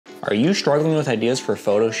Are you struggling with ideas for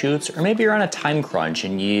photo shoots? Or maybe you're on a time crunch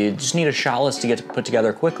and you just need a shot list to get put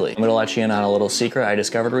together quickly? I'm gonna let you in on a little secret I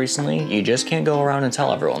discovered recently. You just can't go around and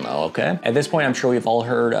tell everyone though, okay? At this point, I'm sure we've all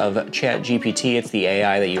heard of ChatGPT. It's the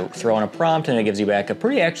AI that you throw in a prompt and it gives you back a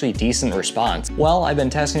pretty actually decent response. Well, I've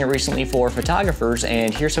been testing it recently for photographers,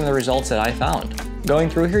 and here's some of the results that I found.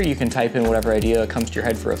 Going through here, you can type in whatever idea comes to your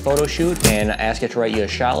head for a photo shoot and ask it to write you a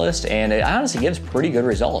shot list, and it honestly gives pretty good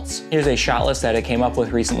results. Here's a shot list that it came up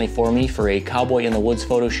with recently for me for a cowboy in the woods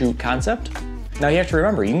photo shoot concept. Now you have to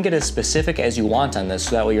remember, you can get as specific as you want on this,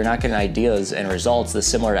 so that way you're not getting ideas and results that's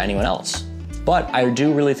similar to anyone else. But I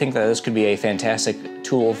do really think that this could be a fantastic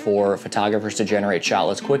tool for photographers to generate shot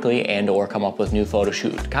lists quickly and or come up with new photo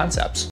shoot concepts.